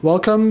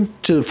Welcome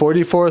to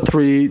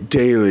 44.3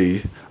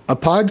 Daily, a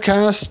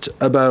podcast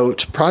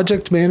about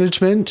project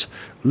management,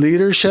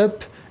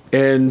 leadership,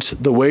 and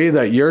the way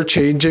that you're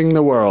changing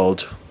the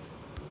world.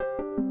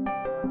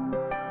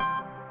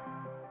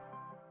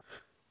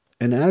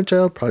 An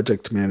agile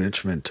project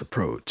management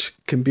approach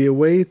can be a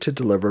way to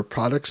deliver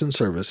products and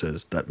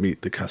services that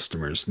meet the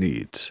customer's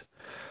needs.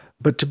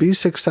 But to be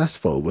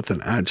successful with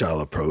an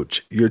agile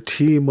approach, your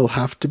team will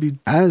have to be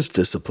as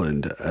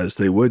disciplined as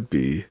they would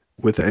be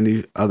with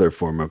any other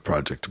form of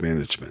project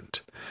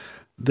management.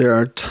 There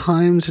are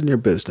times in your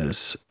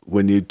business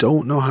when you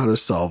don't know how to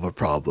solve a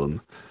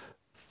problem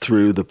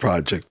through the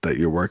project that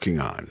you're working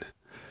on.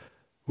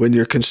 When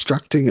you're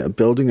constructing a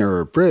building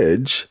or a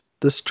bridge,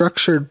 the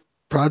structured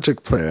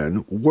project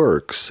plan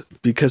works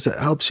because it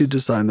helps you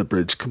design the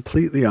bridge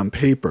completely on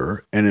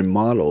paper and in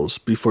models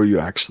before you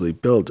actually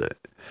build it.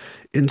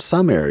 In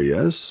some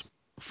areas,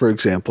 for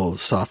example,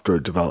 software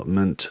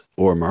development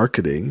or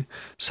marketing,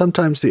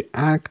 sometimes the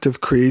act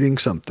of creating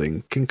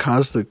something can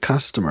cause the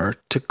customer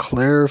to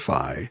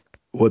clarify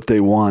what they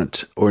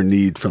want or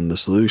need from the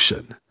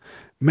solution.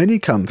 Many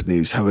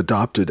companies have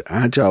adopted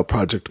agile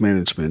project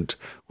management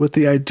with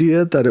the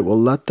idea that it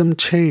will let them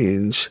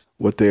change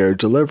what they are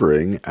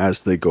delivering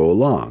as they go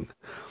along.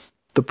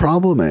 The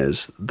problem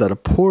is that a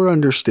poor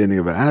understanding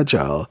of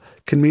agile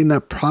can mean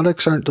that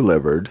products aren't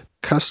delivered,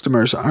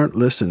 customers aren't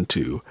listened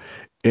to,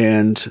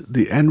 and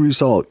the end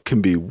result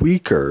can be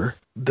weaker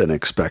than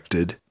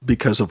expected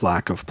because of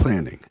lack of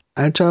planning.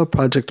 Agile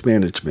project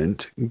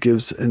management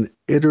gives an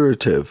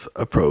iterative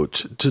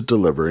approach to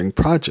delivering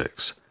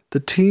projects. The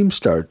team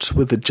starts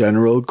with a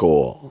general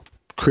goal.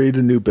 Create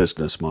a new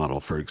business model,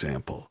 for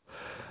example.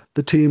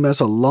 The team has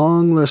a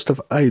long list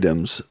of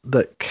items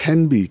that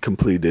can be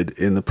completed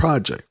in the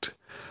project.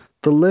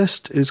 The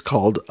list is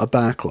called a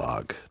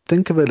backlog.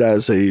 Think of it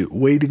as a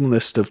waiting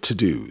list of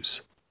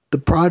to-dos. The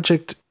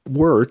project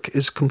work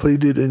is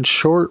completed in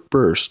short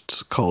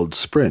bursts called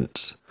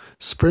sprints.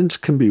 Sprints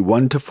can be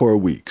 1 to 4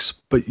 weeks,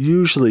 but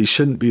usually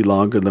shouldn't be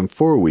longer than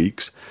 4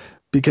 weeks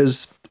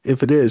because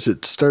if it is,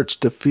 it starts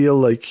to feel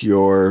like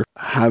you're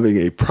having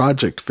a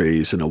project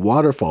phase in a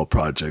waterfall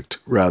project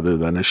rather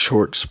than a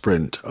short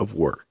sprint of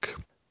work.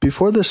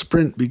 Before the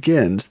sprint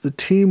begins, the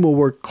team will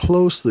work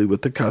closely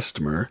with the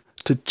customer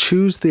to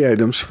choose the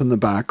items from the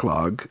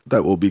backlog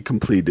that will be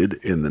completed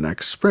in the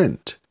next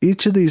sprint.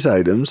 Each of these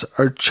items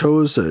are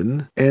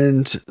chosen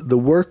and the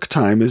work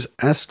time is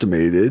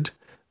estimated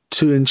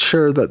to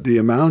ensure that the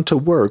amount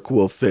of work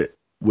will fit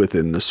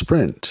within the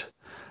sprint.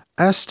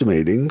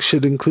 Estimating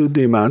should include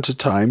the amount of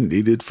time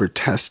needed for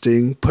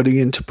testing, putting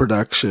into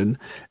production,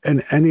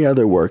 and any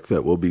other work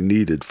that will be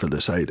needed for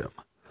this item.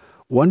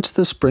 Once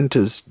the sprint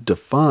is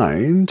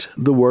defined,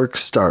 the work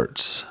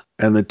starts,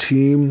 and the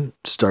team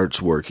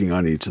starts working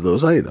on each of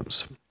those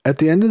items. At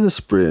the end of the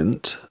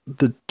sprint,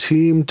 the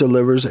team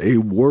delivers a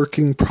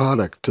working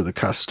product to the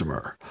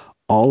customer.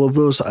 All of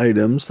those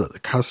items that the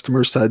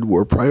customer said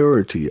were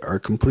priority are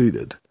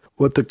completed.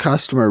 What the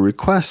customer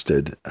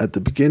requested at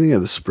the beginning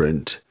of the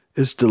sprint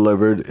is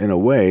delivered in a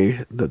way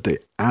that they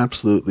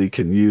absolutely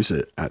can use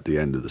it at the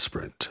end of the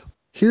sprint.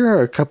 Here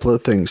are a couple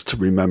of things to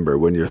remember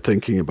when you're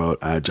thinking about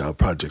agile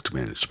project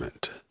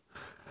management.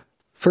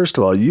 First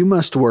of all, you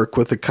must work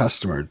with the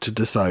customer to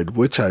decide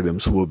which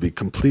items will be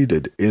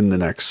completed in the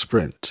next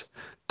sprint.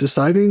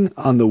 Deciding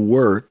on the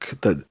work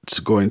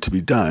that's going to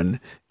be done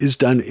is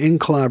done in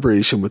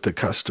collaboration with the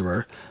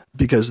customer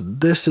because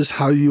this is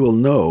how you will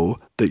know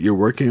that you're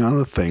working on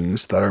the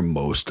things that are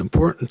most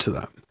important to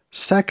them.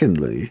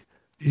 Secondly,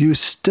 you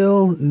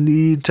still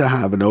need to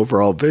have an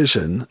overall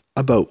vision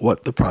about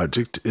what the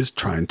project is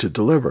trying to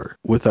deliver.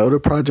 Without a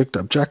project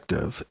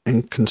objective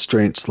and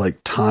constraints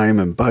like time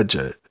and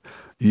budget,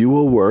 you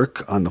will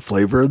work on the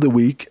flavor of the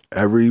week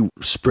every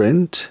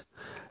sprint,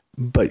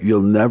 but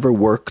you'll never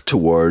work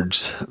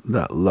towards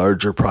that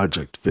larger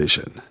project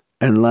vision.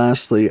 And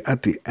lastly,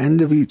 at the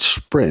end of each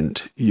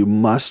sprint, you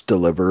must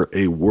deliver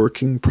a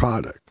working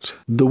product.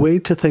 The way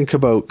to think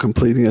about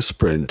completing a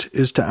sprint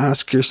is to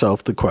ask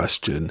yourself the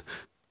question,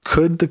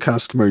 could the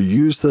customer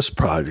use this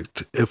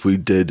product if we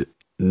did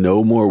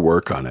no more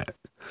work on it?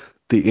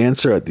 The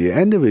answer at the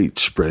end of each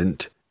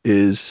sprint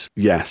is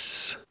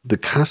yes. The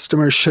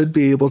customer should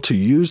be able to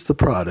use the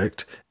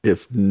product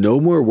if no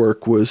more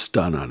work was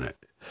done on it.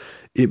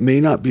 It may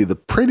not be the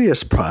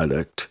prettiest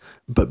product,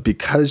 but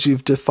because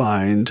you've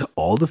defined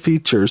all the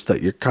features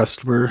that your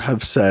customer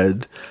have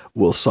said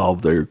will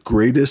solve their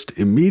greatest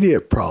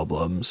immediate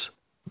problems,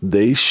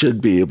 they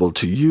should be able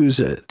to use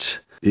it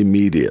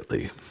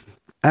immediately.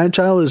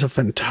 Agile is a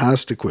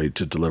fantastic way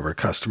to deliver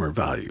customer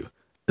value,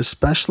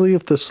 especially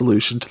if the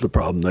solution to the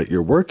problem that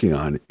you're working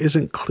on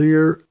isn't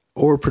clear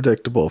or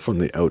predictable from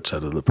the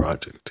outset of the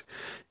project.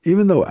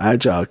 Even though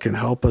Agile can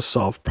help us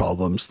solve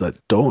problems that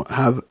don't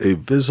have a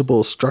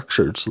visible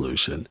structured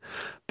solution,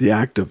 the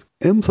act of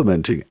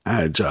implementing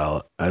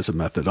Agile as a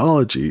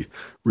methodology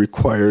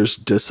requires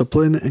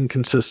discipline and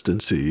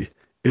consistency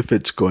if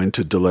it's going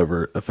to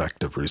deliver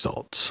effective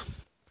results.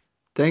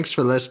 Thanks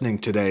for listening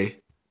today.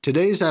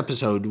 Today's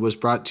episode was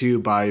brought to you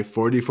by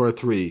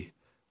 44.3.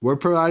 We're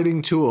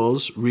providing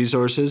tools,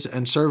 resources,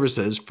 and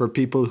services for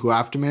people who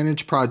have to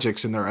manage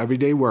projects in their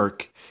everyday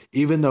work,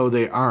 even though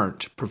they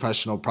aren't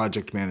professional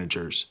project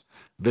managers.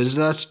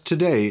 Visit us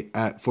today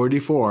at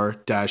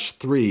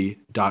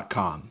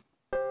 44-3.com.